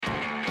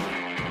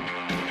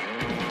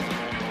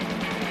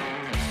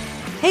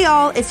Hey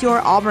y'all, it's your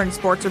Auburn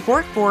Sports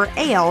Report for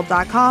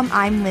AL.com.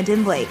 I'm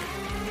Lyndon Blake.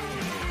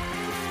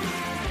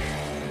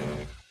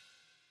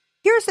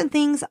 Here are some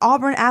things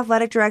Auburn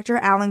Athletic Director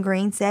Alan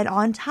Green said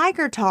on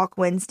Tiger Talk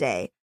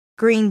Wednesday.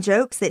 Green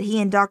jokes that he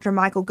and Dr.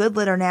 Michael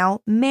Goodlett are now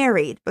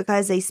married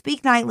because they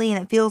speak nightly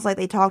and it feels like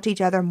they talk to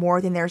each other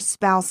more than their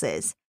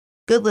spouses.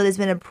 Goodlett has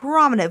been a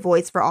prominent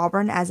voice for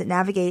Auburn as it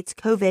navigates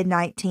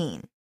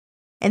COVID-19.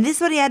 And this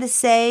is what he had to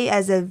say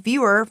as a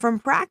viewer from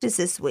practice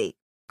this week.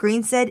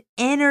 Green said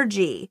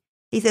energy.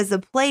 He says the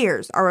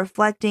players are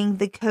reflecting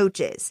the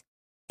coaches.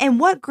 And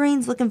what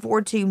Green's looking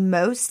forward to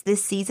most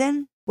this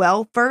season?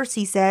 Well, first,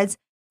 he says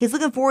he's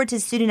looking forward to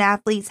student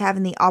athletes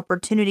having the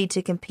opportunity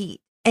to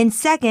compete. And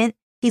second,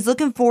 he's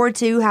looking forward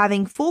to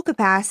having full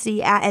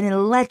capacity at an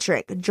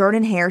electric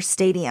Jordan-Hare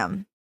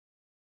Stadium.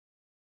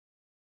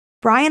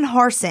 Bryan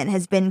Harsin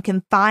has been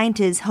confined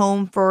to his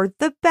home for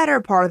the better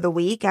part of the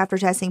week after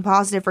testing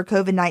positive for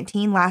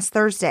COVID-19 last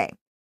Thursday.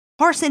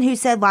 Harsin, who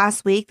said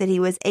last week that he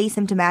was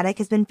asymptomatic,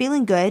 has been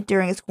feeling good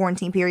during his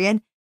quarantine period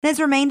and has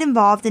remained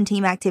involved in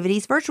team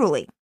activities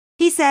virtually.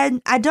 He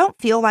said, "I don't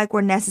feel like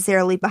we're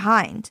necessarily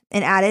behind,"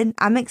 and added,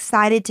 "I'm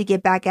excited to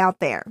get back out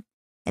there."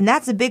 And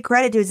that's a big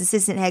credit to his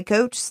assistant head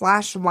coach /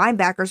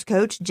 linebackers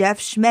coach, Jeff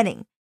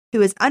Schmedding, who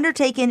has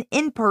undertaken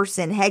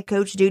in-person head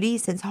coach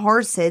duties since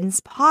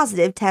Harsin's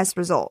positive test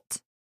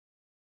result.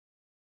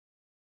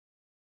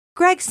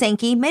 Greg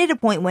Sankey made it a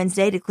point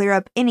Wednesday to clear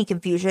up any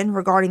confusion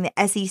regarding the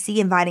SEC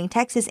inviting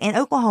Texas and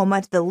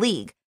Oklahoma to the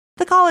league,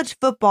 the college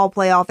football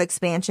playoff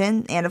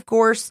expansion, and of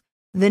course,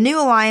 the new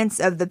alliance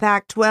of the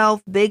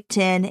Pac-12, Big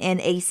Ten, and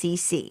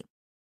ACC.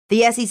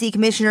 The SEC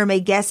commissioner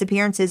made guest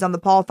appearances on the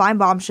Paul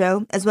Feinbaum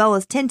Show, as well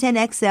as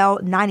 1010XL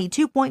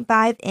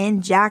 92.5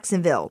 in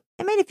Jacksonville,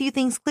 and made a few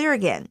things clear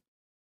again.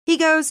 He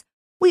goes,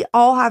 "We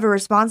all have a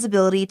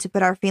responsibility to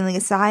put our feeling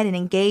aside and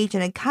engage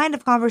in a kind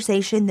of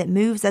conversation that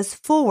moves us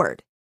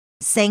forward."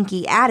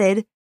 Sankey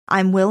added,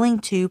 "I'm willing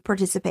to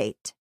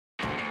participate."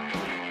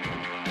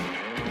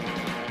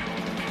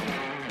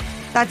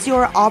 That's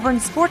your Auburn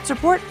Sports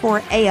Report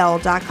for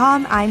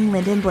AL.com. I'm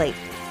Lyndon Blake.